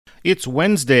It's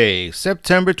Wednesday,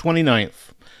 September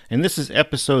 29th, and this is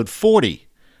episode 40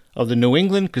 of the New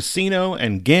England Casino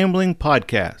and Gambling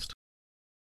Podcast.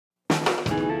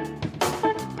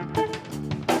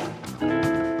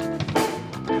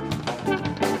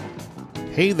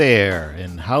 Hey there,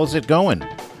 and how's it going?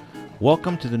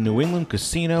 Welcome to the New England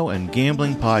Casino and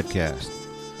Gambling Podcast.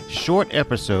 Short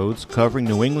episodes covering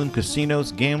New England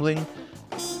casinos, gambling,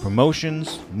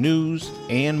 promotions, news,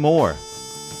 and more.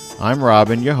 I'm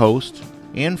Robin, your host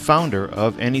and founder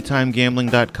of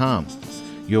AnytimeGambling.com,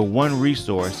 your one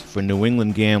resource for New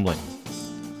England gambling.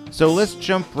 So let's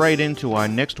jump right into our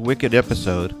next wicked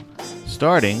episode,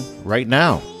 starting right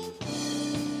now.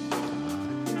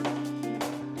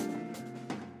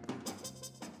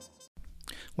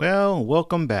 Well,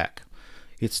 welcome back.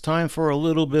 It's time for a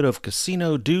little bit of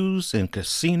casino do's and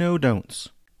casino don'ts.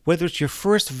 Whether it's your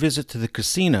first visit to the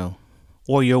casino,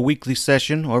 or your weekly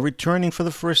session, or returning for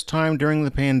the first time during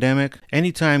the pandemic,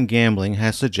 Anytime Gambling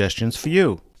has suggestions for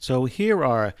you. So here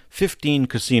are 15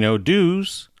 casino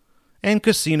do's and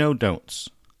casino don'ts.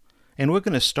 And we're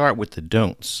going to start with the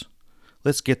don'ts.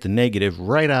 Let's get the negative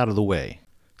right out of the way.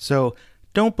 So,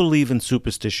 don't believe in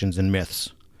superstitions and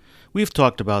myths. We've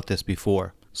talked about this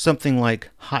before. Something like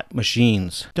hot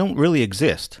machines don't really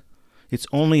exist. It's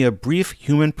only a brief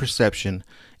human perception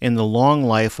in the long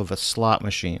life of a slot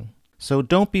machine. So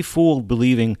don't be fooled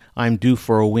believing I'm due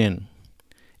for a win.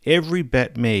 Every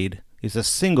bet made is a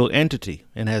single entity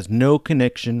and has no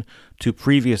connection to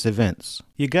previous events.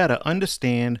 You gotta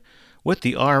understand what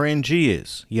the RNG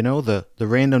is, the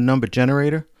random number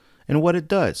generator, and what it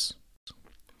does.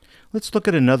 Let's look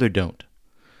at another don't.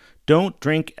 Don't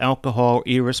drink alcohol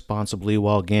irresponsibly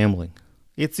while gambling.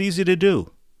 It's easy to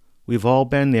do. We've all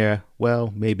been there.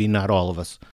 Well, maybe not all of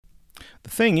us. The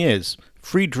thing is,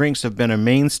 free drinks have been a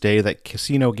mainstay that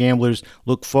casino gamblers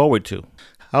look forward to.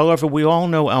 However, we all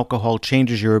know alcohol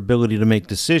changes your ability to make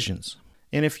decisions.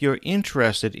 And if you're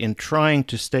interested in trying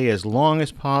to stay as long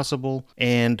as possible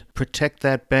and protect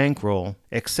that bankroll,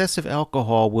 excessive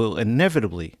alcohol will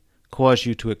inevitably cause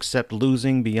you to accept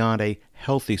losing beyond a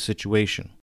healthy situation.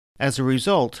 As a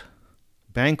result,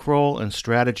 bankroll and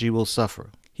strategy will suffer.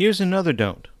 Here's another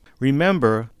don't.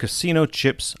 Remember, casino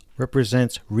chips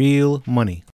represents real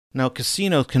money. Now,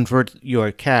 casinos convert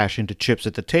your cash into chips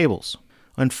at the tables.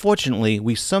 Unfortunately,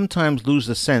 we sometimes lose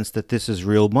the sense that this is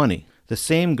real money. The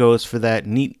same goes for that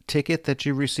neat ticket that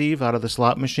you receive out of the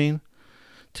slot machine.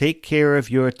 Take care of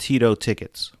your Tito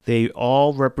tickets. They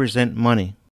all represent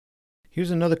money. Here's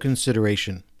another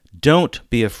consideration. Don't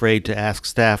be afraid to ask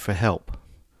staff for help.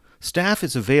 Staff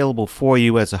is available for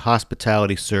you as a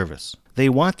hospitality service. They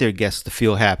want their guests to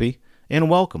feel happy and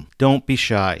welcome. Don't be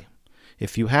shy.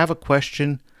 If you have a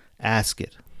question, ask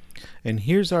it. And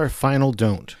here's our final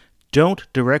don't. Don't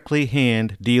directly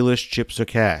hand dealers chips or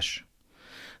cash.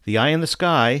 The eye in the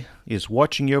sky is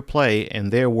watching your play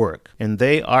and their work, and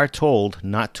they are told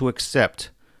not to accept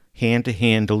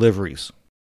hand-to-hand deliveries.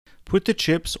 Put the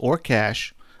chips or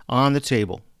cash on the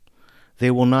table. They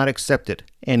will not accept it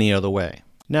any other way.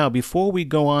 Now, before we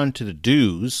go on to the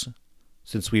do's,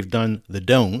 since we've done the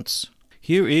don'ts,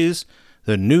 here is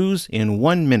the news in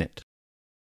 1 minute.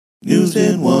 News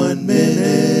in 1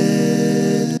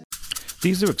 minute.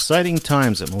 These are exciting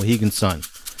times at Mohegan Sun.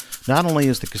 Not only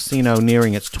is the casino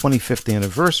nearing its 25th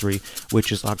anniversary,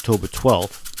 which is October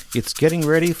 12th, it's getting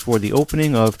ready for the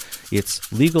opening of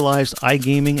its legalized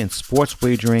iGaming and sports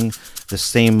wagering the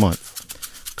same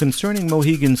month. Concerning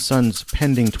Mohegan Sun's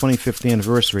pending 25th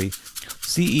anniversary,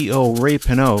 CEO Ray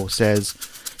Pinot says,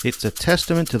 "It's a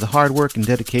testament to the hard work and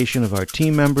dedication of our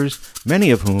team members,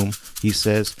 many of whom," he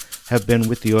says, "have been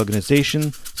with the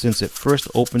organization since it first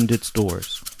opened its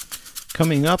doors."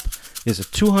 Coming up is a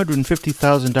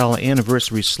 $250,000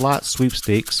 anniversary slot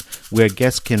sweepstakes where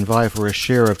guests can vie for a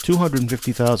share of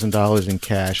 $250,000 in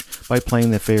cash by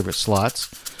playing their favorite slots.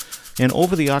 And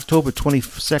over the October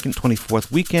 22nd,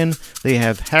 24th weekend, they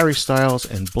have Harry Styles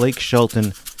and Blake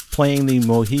Shelton playing the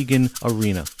Mohegan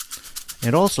Arena.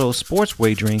 And also, sports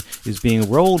wagering is being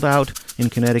rolled out in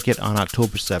Connecticut on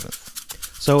October 7th.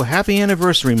 So happy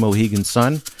anniversary, Mohegan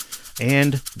Sun.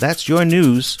 And that's your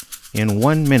news in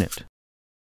 1 minute.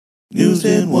 News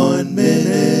in 1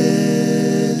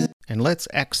 minute. And let's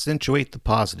accentuate the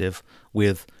positive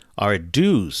with our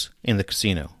do's in the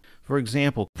casino. For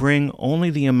example, bring only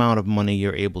the amount of money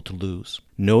you're able to lose.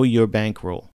 Know your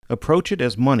bankroll. Approach it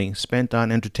as money spent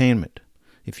on entertainment.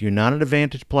 If you're not an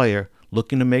advantage player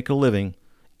looking to make a living,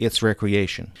 it's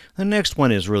recreation. The next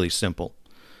one is really simple.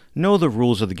 Know the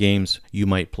rules of the games you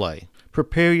might play.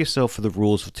 Prepare yourself for the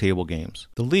rules of table games.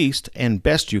 The least and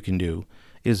best you can do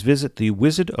is visit the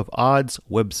Wizard of Odds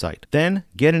website. Then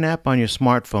get an app on your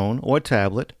smartphone or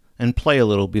tablet and play a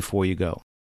little before you go.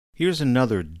 Here's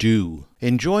another do.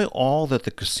 Enjoy all that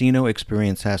the casino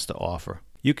experience has to offer.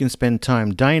 You can spend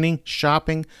time dining,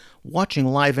 shopping, watching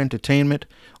live entertainment,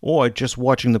 or just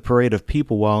watching the parade of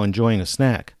people while enjoying a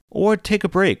snack. Or take a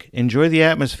break, enjoy the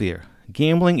atmosphere.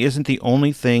 Gambling isn't the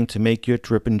only thing to make your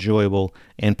trip enjoyable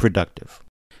and productive.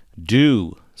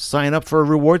 Do. Sign up for a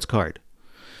rewards card.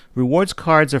 Rewards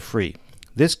cards are free.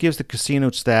 This gives the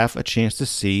casino staff a chance to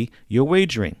see your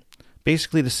wagering,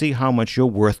 basically to see how much you're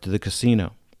worth to the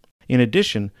casino. In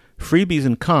addition, freebies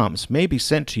and comps may be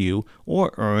sent to you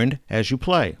or earned as you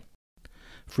play.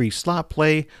 Free slot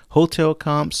play, hotel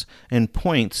comps, and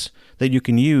points that you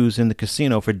can use in the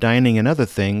casino for dining and other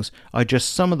things are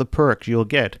just some of the perks you'll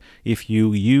get if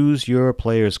you use your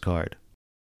player's card.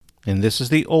 And this is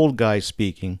the old guy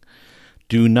speaking.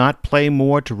 Do not play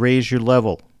more to raise your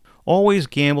level. Always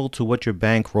gamble to what your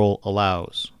bankroll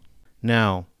allows.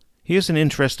 Now, here's an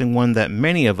interesting one that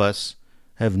many of us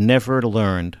have never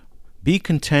learned. Be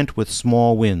content with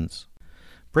small wins.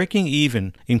 Breaking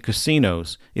even in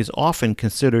casinos is often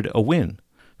considered a win.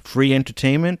 Free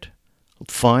entertainment,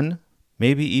 fun,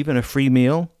 maybe even a free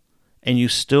meal, and you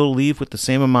still leave with the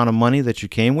same amount of money that you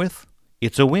came with?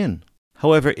 It's a win.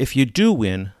 However, if you do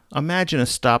win, imagine a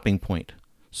stopping point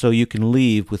so you can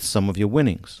leave with some of your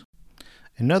winnings.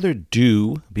 Another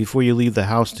do before you leave the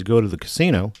house to go to the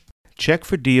casino, check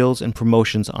for deals and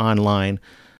promotions online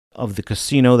of the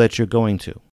casino that you're going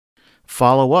to.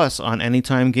 Follow us on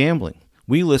Anytime Gambling.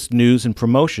 We list news and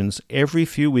promotions every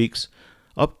few weeks,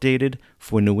 updated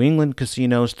for New England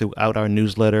casinos throughout our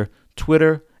newsletter,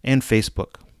 Twitter, and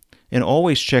Facebook. And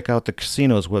always check out the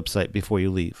casino's website before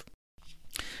you leave.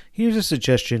 Here's a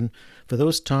suggestion for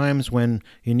those times when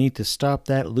you need to stop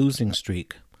that losing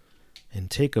streak and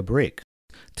take a break.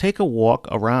 Take a walk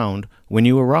around when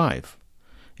you arrive.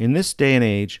 In this day and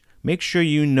age, make sure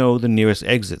you know the nearest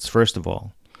exits first of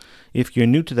all. If you're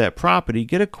new to that property,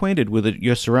 get acquainted with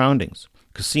your surroundings.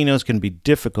 Casinos can be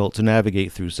difficult to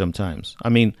navigate through sometimes. I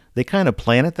mean, they kind of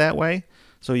plan it that way,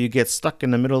 so you get stuck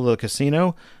in the middle of the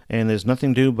casino and there's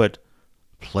nothing to do but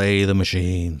play the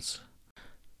machines.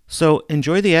 So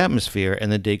enjoy the atmosphere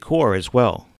and the decor as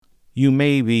well. You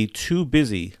may be too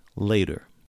busy later.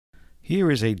 Here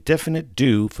is a definite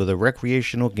do for the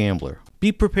recreational gambler.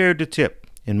 Be prepared to tip.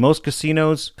 In most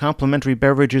casinos, complimentary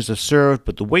beverages are served,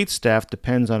 but the waitstaff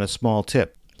depends on a small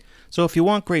tip. So if you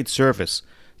want great service,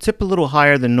 tip a little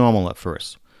higher than normal at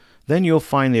first. Then you'll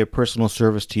find their personal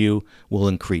service to you will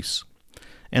increase.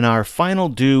 And our final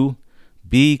do,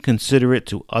 be considerate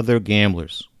to other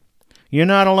gamblers. You're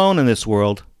not alone in this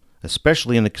world,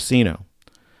 especially in the casino.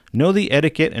 Know the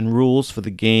etiquette and rules for the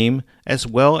game as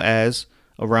well as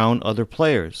around other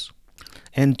players.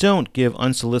 And don't give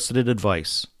unsolicited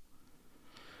advice.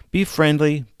 Be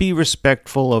friendly, be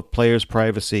respectful of players'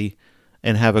 privacy,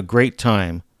 and have a great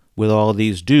time with all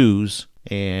these do's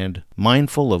and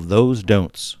mindful of those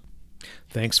don'ts.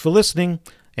 Thanks for listening,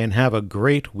 and have a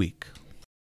great week.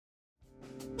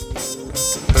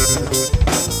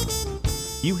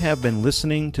 You have been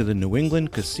listening to the New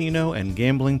England Casino and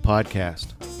Gambling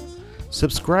Podcast.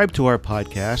 Subscribe to our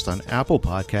podcast on Apple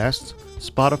Podcasts,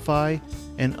 Spotify,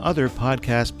 and other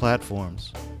podcast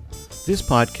platforms. This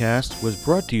podcast was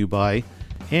brought to you by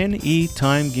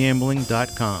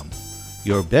NETimeGambling.com,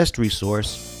 your best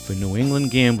resource for New England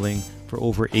gambling for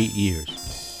over 8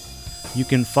 years. You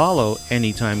can follow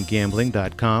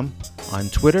NETimeGambling.com on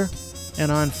Twitter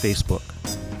and on Facebook.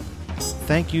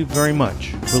 Thank you very much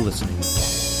for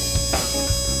listening.